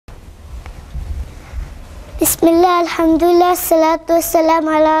Bismillah, alhamdulillah, salatu wassalam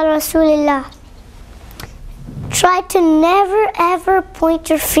ala rasulillah. Try to never ever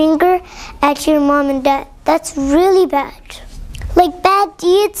point your finger at your mom and dad. That's really bad. Like bad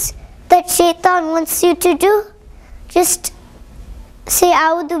deeds that shaitan wants you to do, just say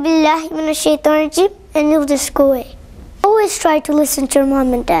A'udhu billahi minash shaitanir rajim and you'll just go away. Always try to listen to your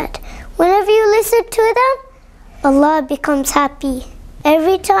mom and dad. Whenever you listen to them, Allah becomes happy.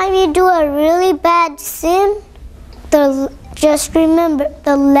 Every time you do a really bad sin, just remember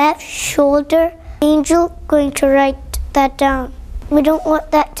the left shoulder angel going to write that down. We don't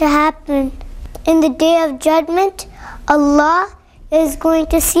want that to happen. In the day of judgment, Allah is going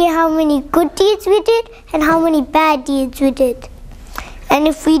to see how many good deeds we did and how many bad deeds we did. And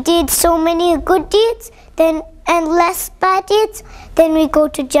if we did so many good deeds and less bad deeds, then we go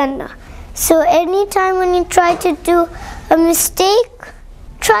to Jannah. So anytime when you try to do a mistake,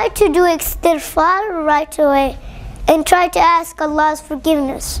 try to do istighfar right away and try to ask Allah's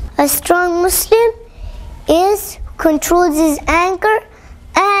forgiveness. A strong Muslim controls his anger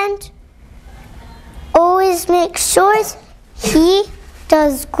and always makes sure he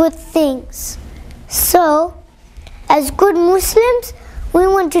does good things. So, as good Muslims, we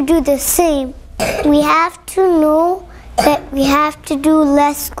want to do the same. We have to know that we have to do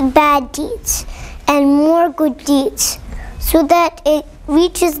less bad deeds and more good deeds so that it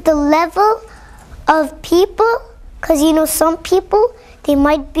reaches the level of people, because you know some people, they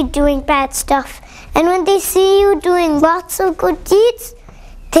might be doing bad stuff. And when they see you doing lots of good deeds,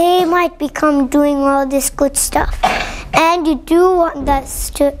 they might become doing all this good stuff. And you do want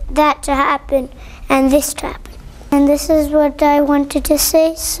that to happen and this to happen. And this is what I wanted to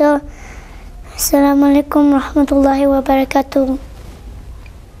say. So, Assalamu alaikum rahmatullahi wa barakatuh.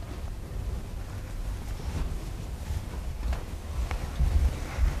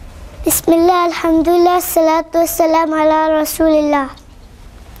 Bismillah, alhamdulillah, salatu wassalam ala rasulillah.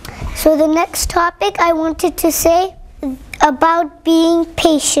 So the next topic I wanted to say about being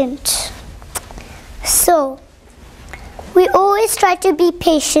patient. So, we always try to be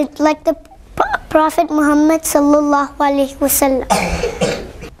patient like the Prophet Muhammad sallallahu alaihi wasallam.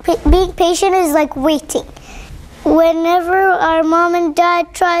 Being patient is like waiting. Whenever our mom and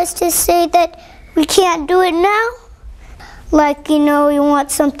dad tries to say that we can't do it now, like, you know, you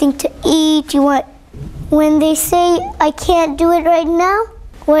want something to eat, when they say I can't do it right now,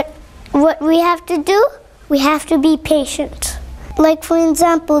 what we have to do, we have to be patient. Like, for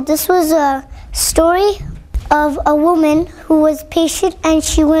example, this was a story of a woman who was patient and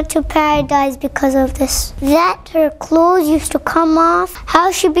she went to paradise because of this. That her clothes used to come off.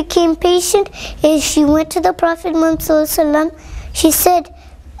 How she became patient is she went to the Prophet Muhammad sallallahu alaihi wasallam. She said,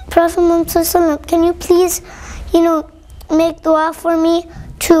 Prophet Muhammad sallallahu alaihi wasallam, can you please, make dua for me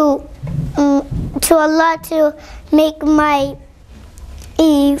to Allah to make my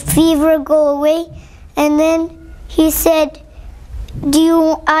fever go away? And then he said, do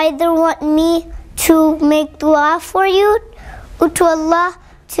you either want me to make dua for you or to Allah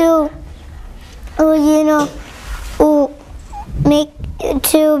to make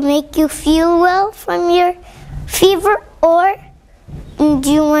you feel well from your fever, or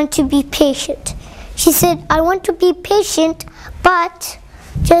do you want to be patient? She said, I want to be patient, but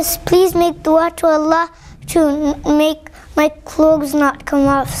just please make dua to Allah to make my clothes not come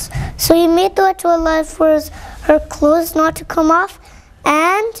off. So he made dua to Allah for her clothes not to come off,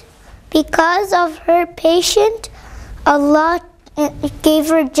 and because of her patience, Allah gave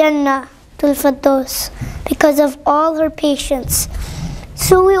her Jannah tul Firdaus because of all her patience.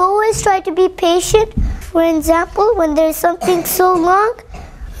 So we always try to be patient. For example, when there's something so long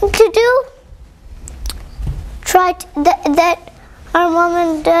to do, that our mom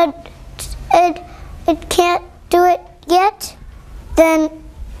and dad it can't do it yet, then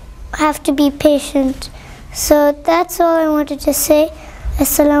have to be patient. So that's all I wanted to say.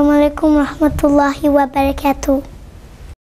 Assalamu alaikum rahmatullahi wa barakatuh.